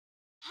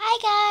Hi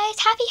guys,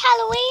 happy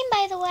Halloween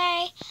by the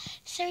way.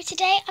 So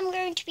today I'm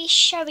going to be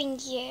showing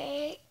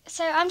you.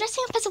 So I'm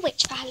dressing up as a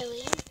witch for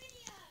Halloween.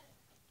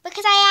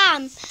 Because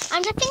I'm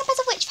dressing up as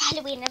a witch for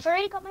Halloween. I've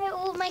already got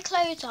all my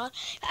clothes on.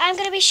 But I'm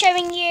going to be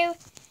showing you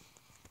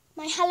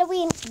my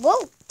Halloween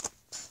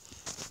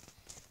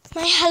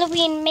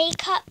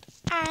makeup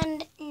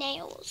and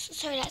nails.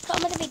 So let's get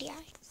on with the video.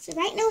 So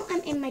right now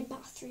I'm in my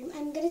bathroom.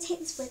 I'm going to take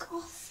this wig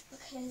off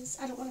because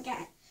I don't want to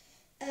get,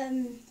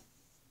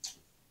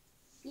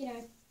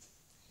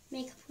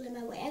 makeup all in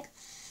my wig.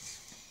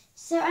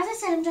 So as I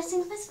said, I'm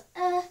dressing up as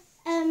a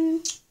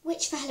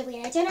witch for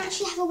Halloween. I don't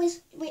actually have a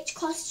witch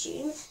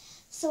costume,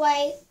 so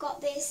I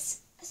got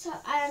this. So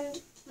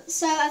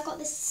I've got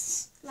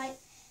this like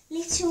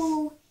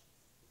little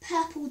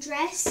purple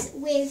dress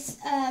with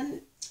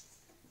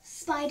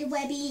spider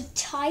webby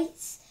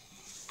tights,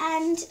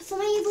 and for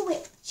my evil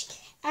witch,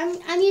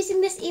 I'm using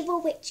this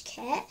evil witch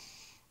kit,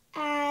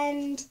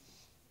 and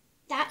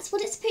that's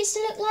what it's supposed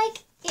to look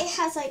like. It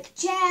has like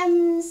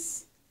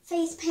gems,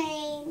 face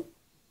paint,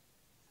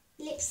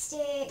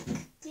 lipstick,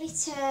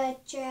 glitter,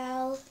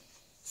 gel.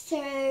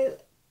 So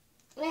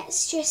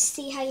let's just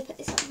see how you put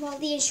this on. Well,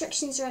 the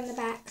instructions are on the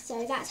back,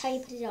 so that's how you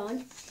put it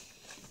on.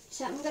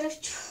 So I'm going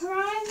to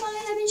try and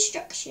follow them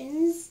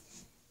instructions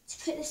to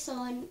put this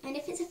on. And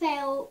if it's a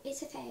fail,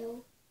 it's a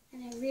fail.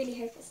 And I really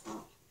hope it's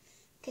not,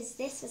 because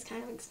this was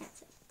kind of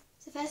expensive.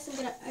 So first I'm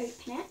going to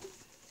open it,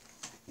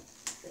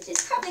 which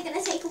is probably going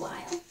to take a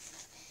while.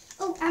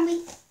 Oh, and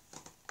we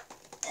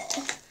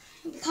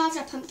carved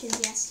our pumpkins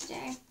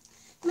yesterday.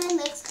 Mine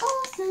looks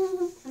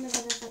awesome, and my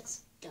brother's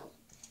looks dull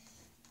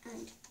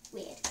and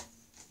weird.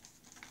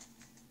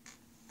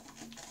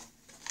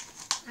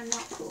 I'm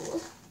not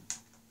cool.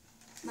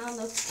 Mine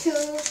looks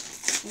cool and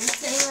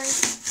silly.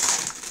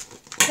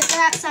 But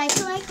they're outside,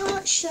 so I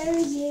can't show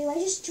you. I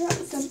just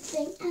dropped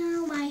something.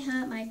 Ow, I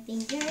hurt my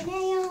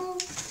fingernail.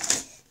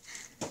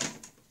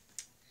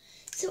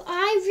 So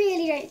I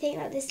really don't think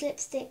that this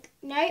lipstick...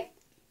 Nope.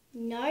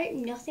 No,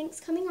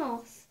 nothing's coming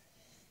off.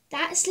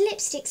 That's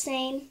lipstick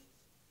stain.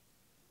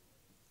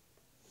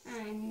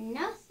 And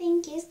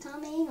nothing is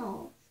coming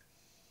off.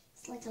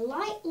 It's like a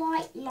light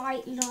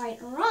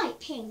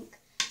pink.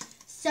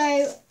 So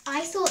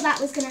I thought that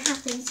was going to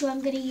happen, so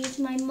I'm going to use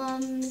my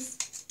mum's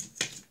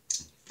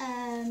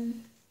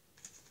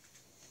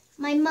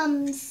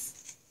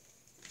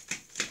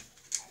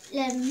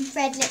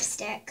red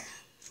lipstick.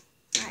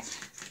 Right.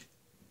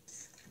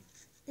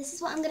 This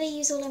is what I'm going to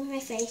use all over my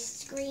face.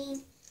 It's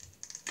green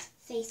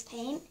face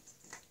paint.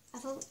 I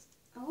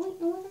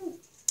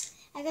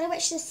gotta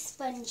wet this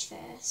sponge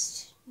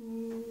first. I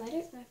don't know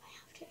if I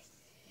have to.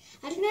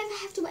 I don't know if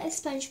I have to wet the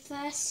sponge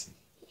first.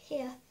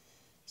 Here.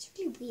 It's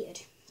really weird.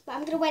 But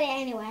I'm gonna wet it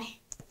anyway.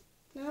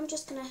 Now I'm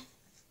just gonna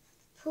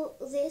put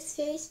this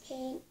face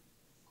paint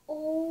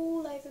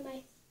all over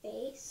my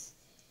face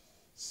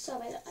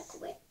so I look like a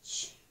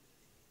witch.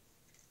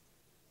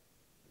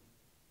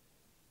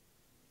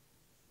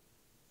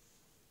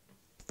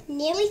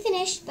 Nearly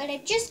finished, but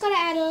I've just got to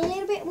add a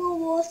little bit more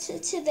water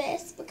to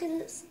this because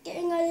it's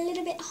getting a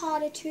little bit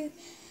harder to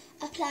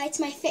apply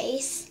to my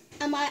face,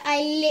 and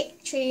I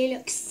literally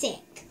look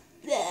sick.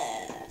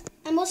 Ugh.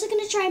 I'm also going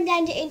to try and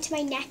blend it into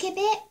my neck a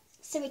bit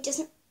so it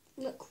doesn't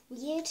look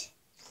weird.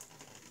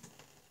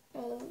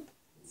 Oh,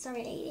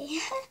 sorry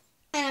lady.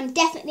 And I'm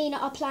definitely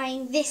not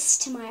applying this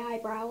to my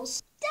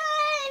eyebrows.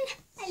 Done!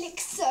 I look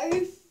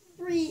so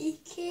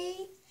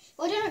freaky.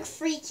 Well, I don't look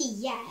freaky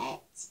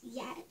yet.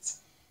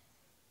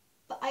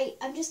 But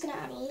I'm just going to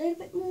add a little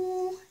bit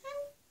more. I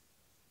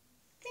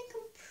think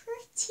I'm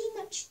pretty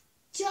much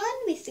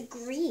done with the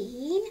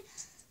green.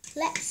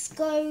 Let's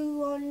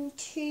go on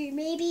to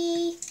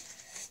maybe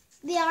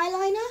the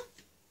eyeliner.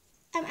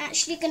 I'm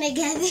actually going to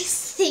get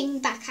this thing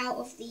back out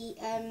of the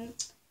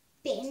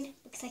bin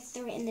because I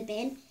threw it in the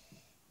bin.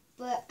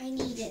 But I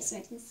need it so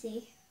I can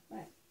see.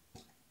 Right.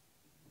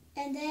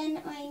 And then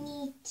I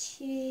need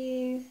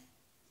to...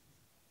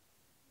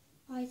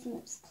 eyes and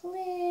lips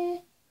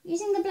clear.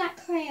 Using the black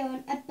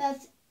crayon line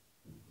above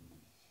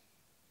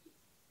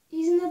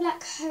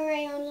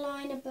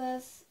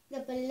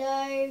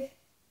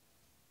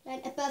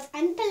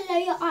and below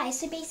your eye.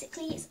 So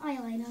basically it's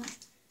eyeliner.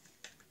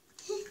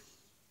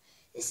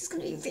 This is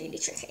going to be really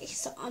tricky,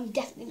 so I'm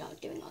definitely not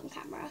doing it on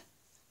camera.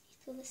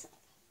 Pull this up.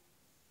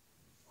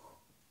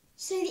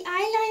 So the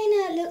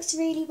eyeliner looks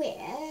really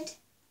weird.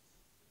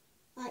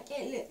 Like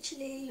it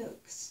literally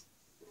looks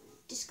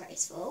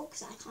disgraceful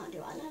because I can't do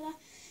eyeliner.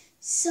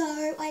 So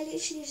I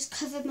literally just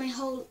covered my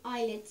whole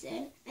eyelids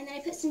in, and then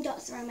I put some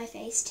dots around my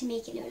face to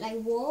make it look like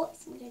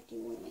warts. I'm going to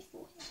do one on my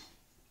forehead.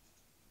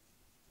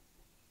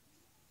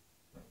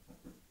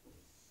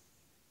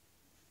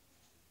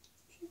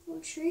 Trick or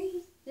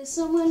treat. There's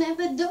someone at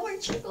the door.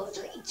 Trick or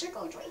treat,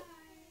 trick or treat.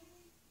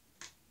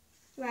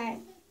 Right.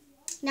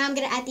 Now I'm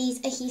going to add these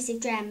adhesive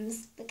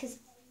gems because,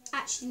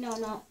 actually no,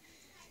 I'm not.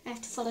 I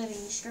have to follow the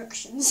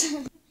instructions.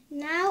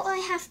 Now I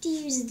have to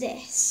use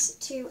this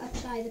to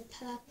apply the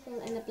purple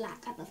and the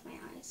black above my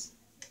eyes.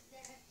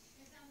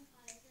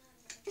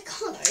 I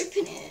can't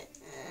open it.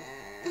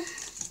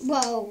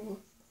 Whoa.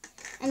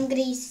 I'm going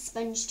to use a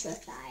sponge to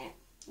apply it.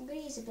 I'm going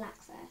to use a black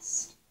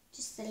first.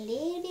 Just a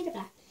little bit of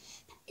black.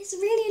 It's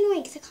really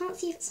annoying because I can't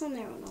see if it's on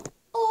there or not.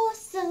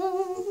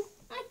 Awesome.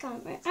 I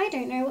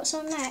don't know what's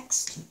on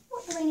next.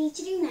 What do I need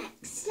to do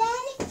next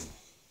then?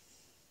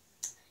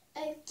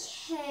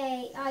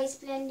 Okay, eyes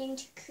blending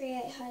to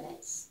create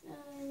highlights.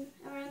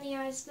 Around the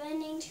eyes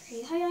blending to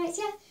create highlights,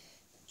 yeah.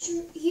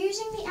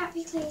 Using the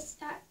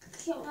applicator,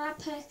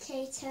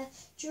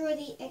 draw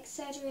the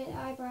exaggerate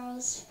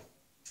eyebrows.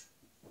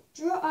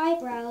 Draw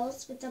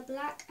eyebrows with the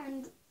black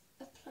and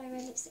apply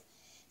red lipstick.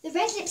 The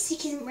red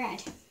lipstick isn't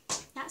red.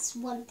 That's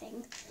one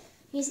thing.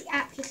 Use the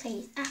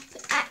applicator. I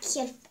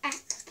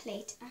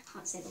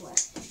can't say the word.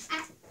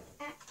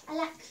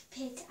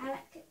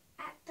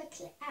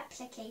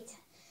 Applicator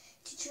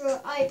to draw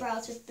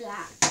eyebrows with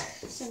black.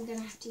 So I'm going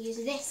to have to use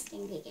this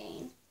thing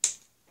again.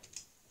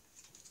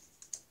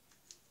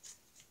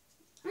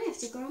 I have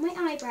to grow my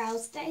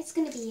eyebrows. That is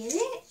going to be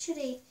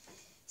literally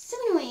so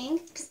annoying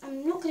because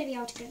I'm not going to be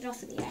able to get it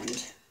off at the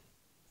end.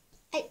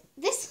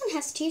 This one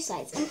has two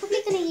sides. I'm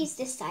probably going to use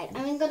this side.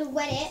 I'm going to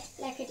wet it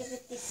like I did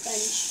with this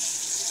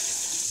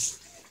sponge.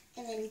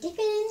 And then dip it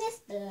in this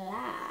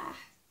black.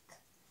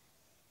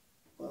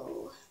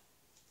 Whoa.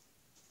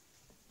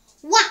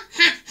 Wah!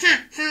 Ha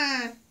ha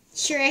ha!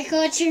 Trick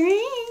or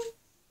treat!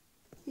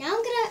 Now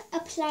I'm going to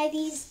apply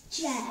these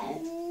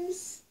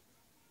gems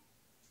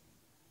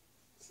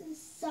to the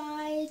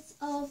sides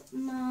of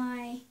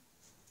my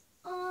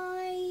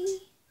eye.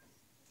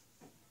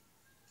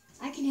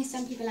 I can hear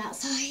some people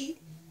outside.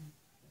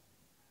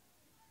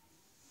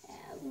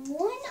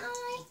 One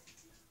eye.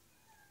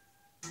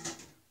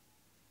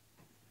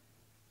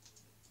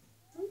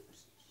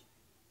 Oops.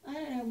 I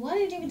don't know what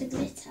I do with the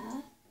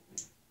glitter.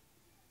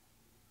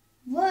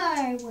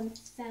 Whoa, one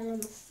fell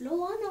on the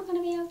floor. I'm not going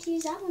to be able to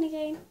use that one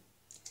again.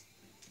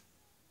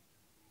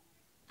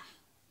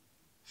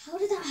 How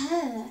did that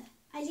hurt?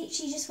 I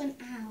literally just went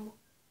ow.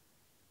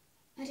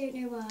 I don't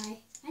know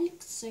why. I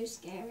look so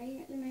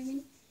scary at the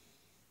moment.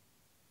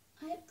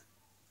 I look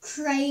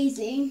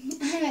crazy.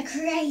 I'm a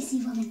crazy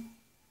woman.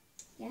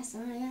 Yes, I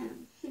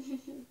am. You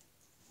can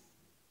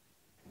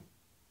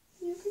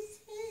say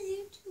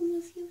it to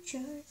the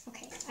future.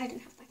 Okay, I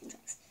don't have backing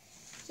tracks.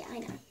 Yeah, I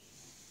know.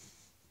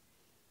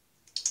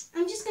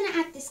 I'm just going to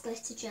add this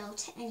glitter gel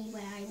to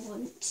anywhere I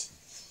want.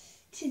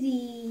 To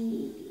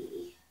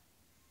the...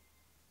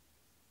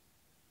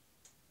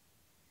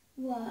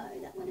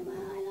 Whoa, that went in my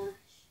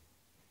eyelash.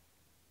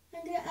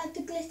 I'm going to add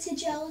the glitter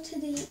gel to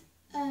the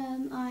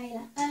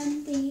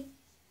the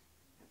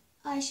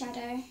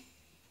eyeshadow.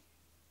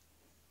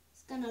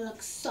 It's going to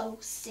look so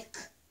sick.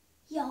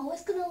 Yo,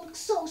 it's going to look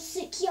so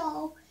sick,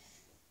 yo.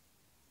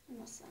 I'm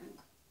not slang.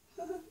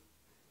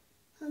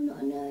 I'm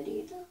not a nerd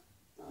either.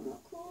 I'm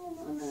not cool,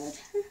 I'm not a nerd.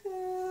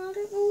 I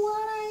don't know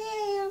what I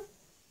am.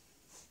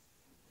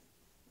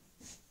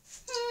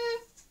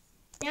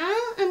 Now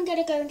I'm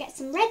going to go and get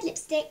some red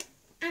lipstick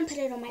and put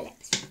it on my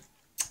lips.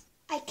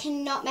 I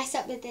cannot mess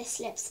up with this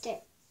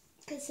lipstick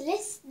because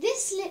this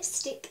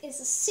lipstick is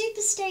a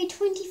Superstay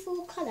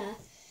 24 colour,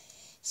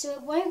 so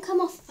it won't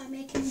come off if I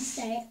make a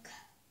mistake.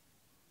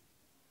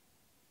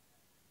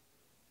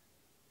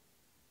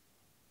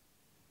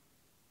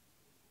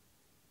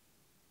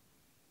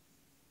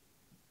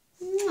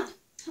 Mwah.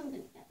 I'm going to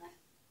get that.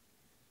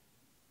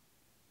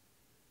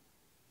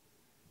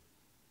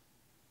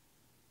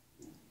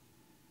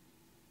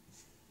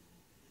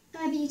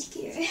 My beauty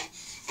guru.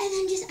 And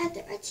then just add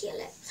the red to your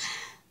lips.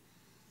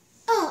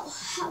 Oh,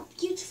 how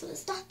beautiful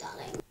is that,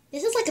 darling?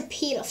 This is like a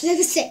peel-off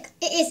lipstick.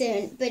 It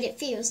isn't, but it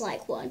feels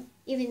like one,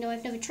 even though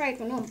I've never tried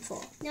one on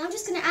before. Now I'm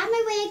just going to add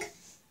my wig,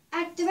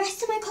 add the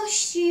rest of my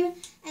costume,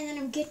 and then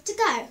I'm good to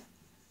go.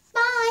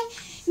 Bye!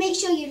 Make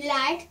sure you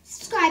like,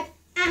 subscribe,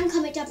 and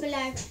comment down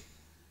below.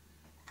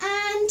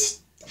 And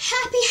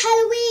happy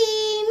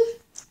Halloween!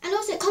 And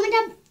also comment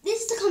down,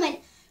 this is the comment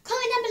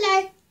down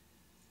below,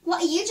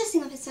 what are you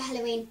dressing up as for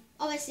Halloween?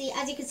 Obviously,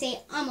 as you can see,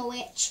 I'm a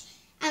witch,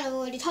 and I've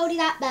already told you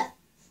that, but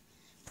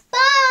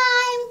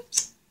bye!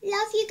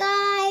 Love you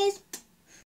guys!